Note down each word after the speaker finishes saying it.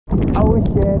Oh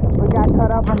shit, we got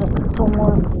caught up on the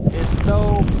storm. It's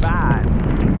so bad.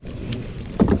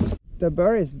 The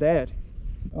bird is dead.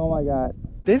 Oh my god.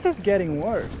 This is getting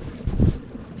worse.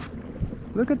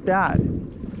 Look at that.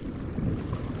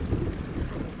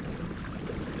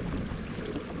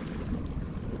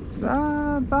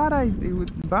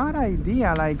 Bad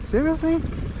idea. Like, seriously?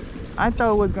 I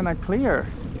thought it was gonna clear.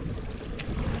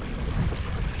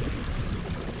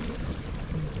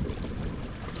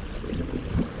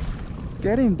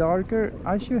 Getting darker.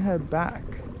 I should head back.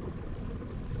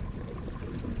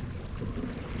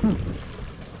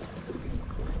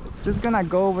 Just gonna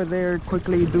go over there,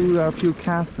 quickly do a few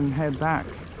casts and head back.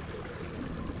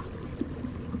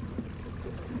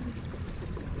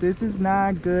 This is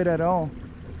not good at all.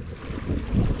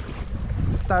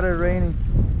 It started raining.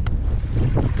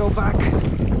 Let's go back. This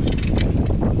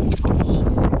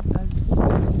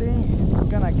thing is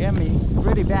gonna get me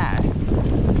really bad.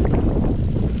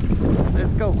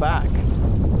 Let's go back.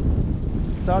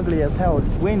 It's ugly as hell.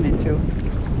 It's windy too.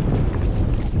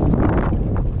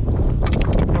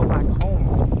 Go back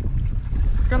home.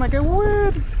 It's gonna get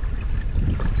wet.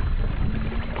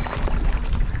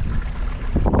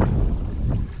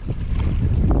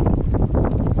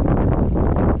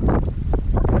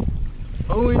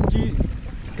 OMG,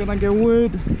 it's gonna get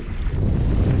wet.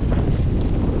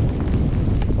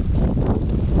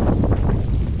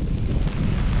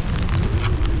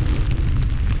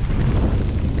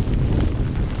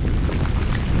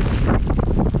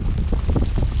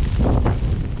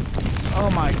 Oh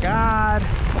my god.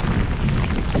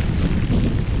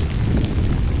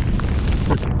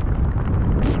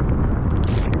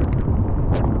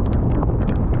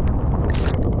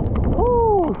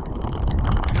 Woo.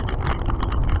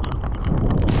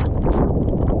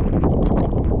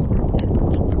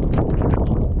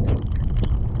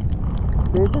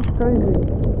 This is crazy.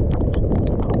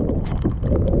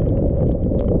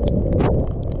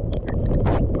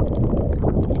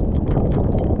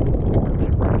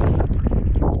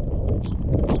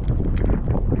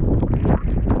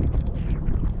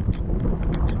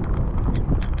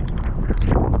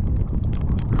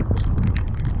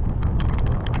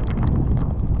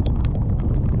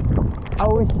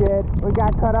 Oh shit, we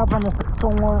got caught up on the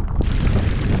storm.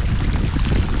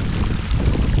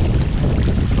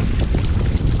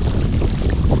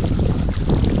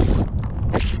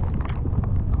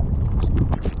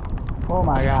 Oh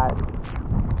my god.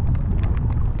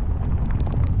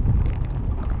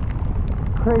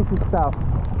 Crazy stuff.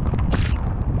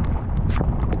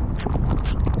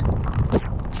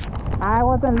 I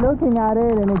wasn't looking at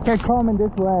it and it kept coming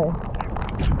this way.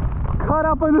 Caught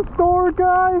up in the storm,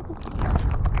 guys!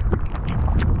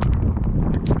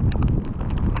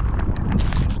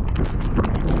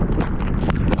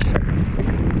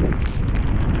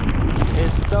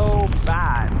 It's so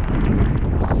bad.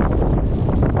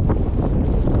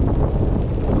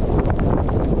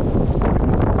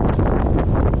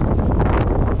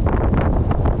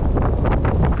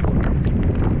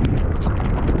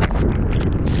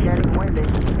 Getting windy.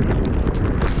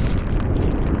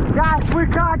 Guys, we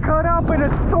got caught up in a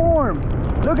storm.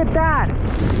 Look at that.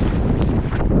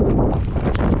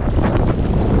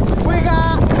 We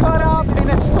got caught up in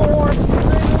a storm.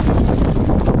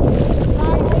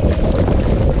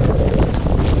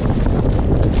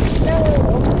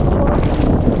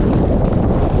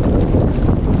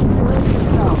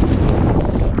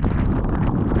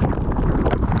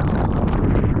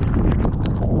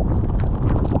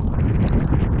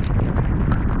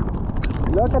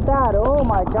 Look at that, oh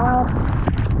my god.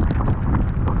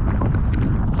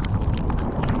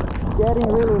 Getting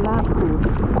really nasty.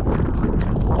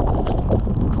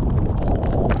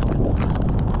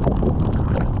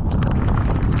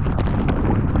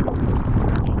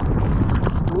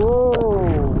 Whoa.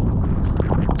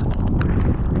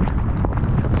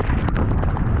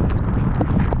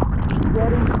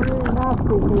 Getting really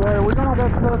nasty here. We're gonna go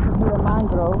closer to the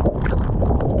mangrove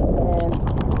and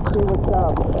see what's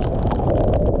up.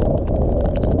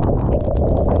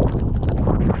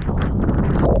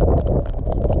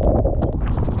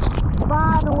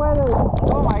 Bad weather.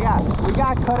 Oh my god, we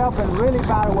got caught up in really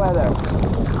bad weather.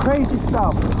 Crazy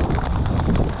stuff.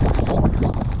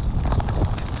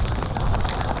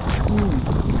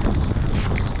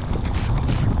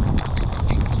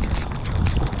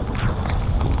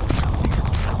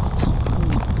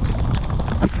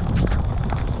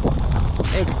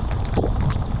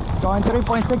 It's going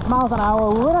 3.6 miles an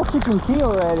hour. We're at chicken key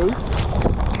already.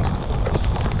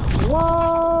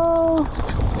 Whoa!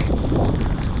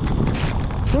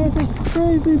 This is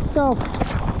crazy stuff.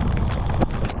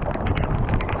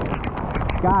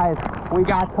 Guys, We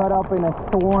got caught up in a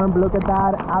storm. Look at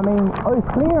that. I mean, oh, it's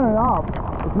clearing up.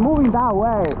 It's moving that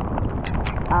way.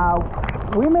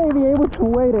 We may be able to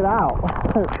wait it out.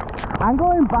 I'm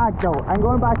going back though. I'm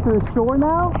going back to the shore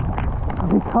now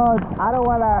because I don't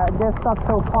want to get stuck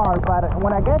so far. But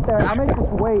when I get there, I may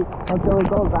just wait until it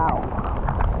goes out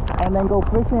and then go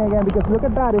fishing again, because look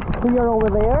at that. It's clear over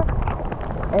there.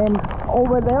 And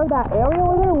over there, that area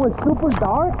over there was super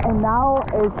dark, and now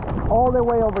it's all the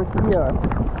way over here.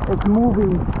 It's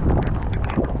moving.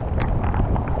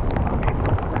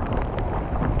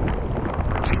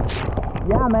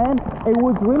 Yeah, man, it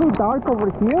was really dark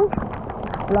over here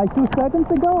like 2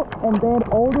 seconds ago, and then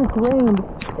all this rain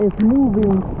is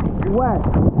moving west.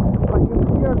 Like you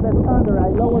hear the thunder.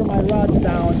 I lower my rods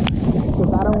down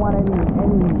because I don't want any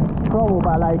trouble,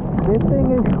 but like this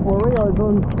thing is for real. It's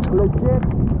doing legit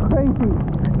crazy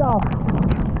stuff.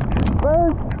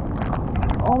 First,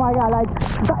 oh my god, like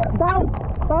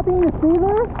that thing you see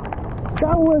there,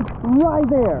 that was right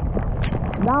there.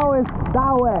 Now it's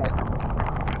that way.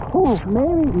 Whew,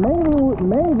 maybe,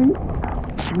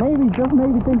 just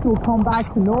maybe things will come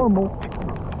back to normal.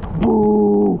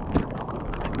 Boo!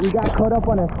 We got caught up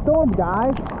on a storm,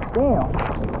 guys. Damn.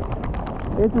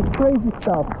 This is crazy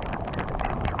stuff.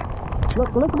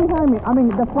 Look behind me. I mean,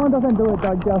 the phone doesn't do it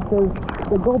justice.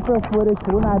 The GoPro footage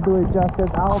will not do it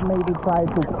justice. I'll maybe try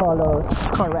to color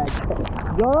correct.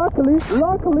 Luckily,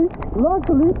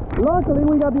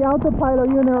 we got the autopilot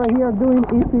unit right here doing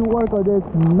easy work of this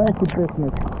messy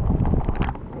business.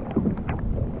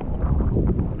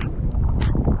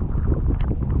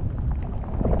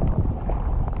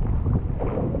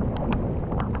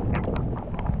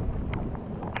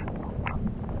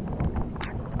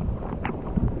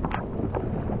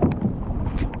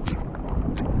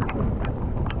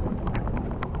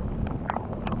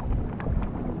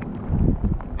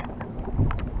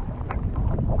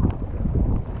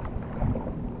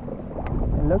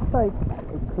 Looks like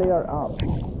it cleared up.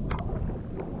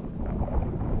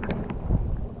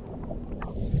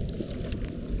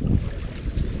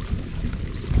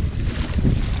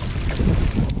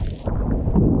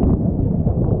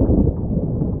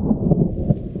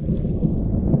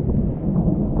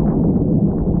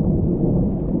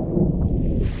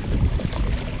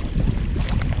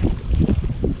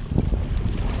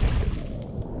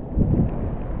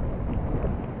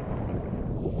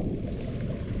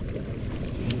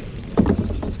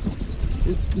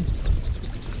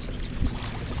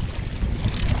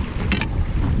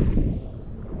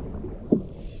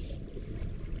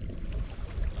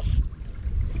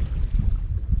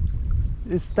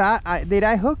 Is that, did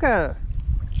I hook a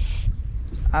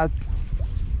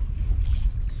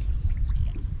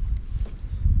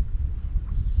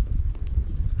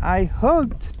I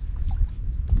hooked,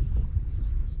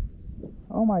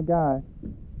 oh my god,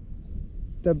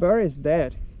 the bird is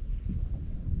dead.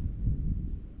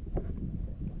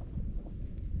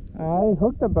 I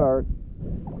hooked the bird.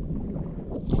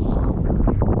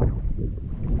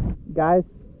 Guys,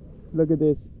 look at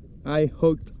this. I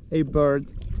hooked a bird.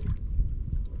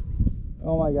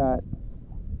 Oh my god.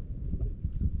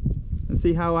 Let's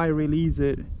see how I release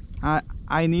it.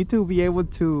 I need to be able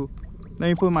to, let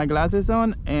me put my glasses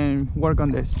on and work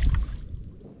on this.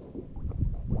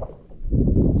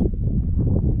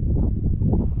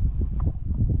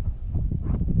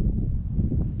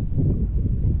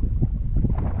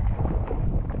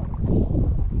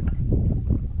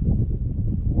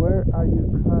 Where are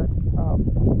you cut up,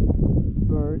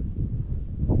 bird?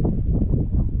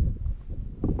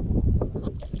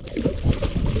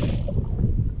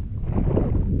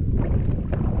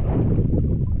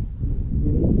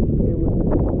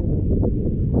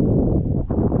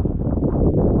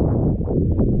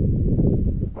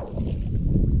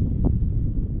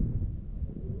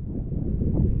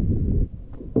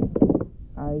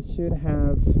 I should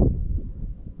have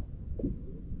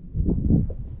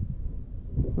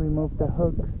removed the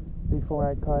hook before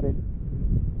I cut it.